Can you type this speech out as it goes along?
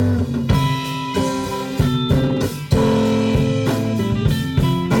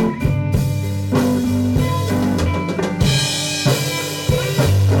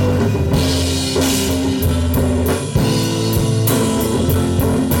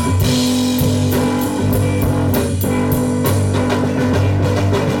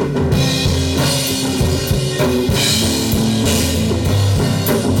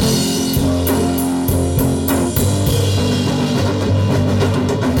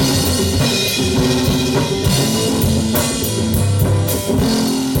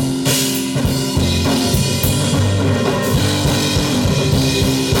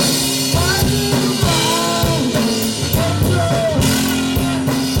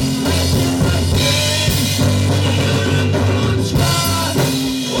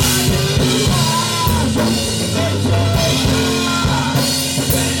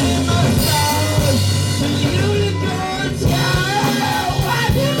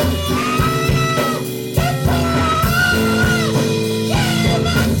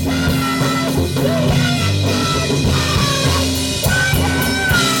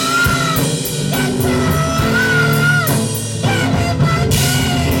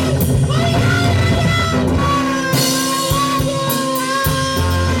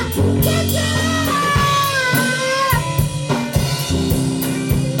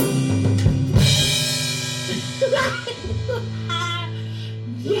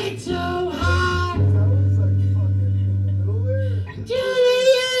get so high. That was like fucking in the middle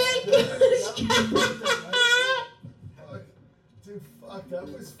there. Dude, fuck, that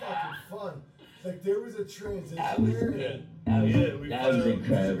was fucking fun. Like, there was a transition there. That was Did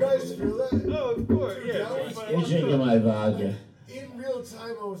incredible. you guys feel that? Oh, of course, Dude, yeah. that was You're drinking my vodka. in real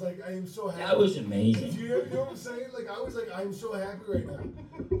time, I was like, I am so happy. That was amazing. Do you know what I'm saying? Like, I was like, I'm so happy right now.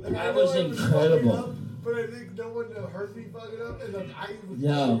 Like, That was incredible. Up, but I think no one heard me fucking up, and like, I was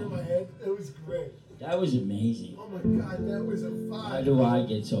No. in my head. It was great. That was amazing. Oh my god, that was a vibe. Why do I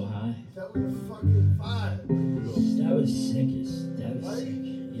get so high? That was a fucking vibe. That was sickest. That was Right? sick.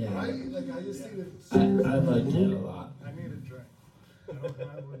 Yeah. Right? Like, I just think it's... I liked it a lot. I need a drink. I don't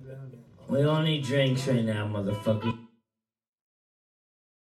have one down here. We don't need drinks right now, motherfucker.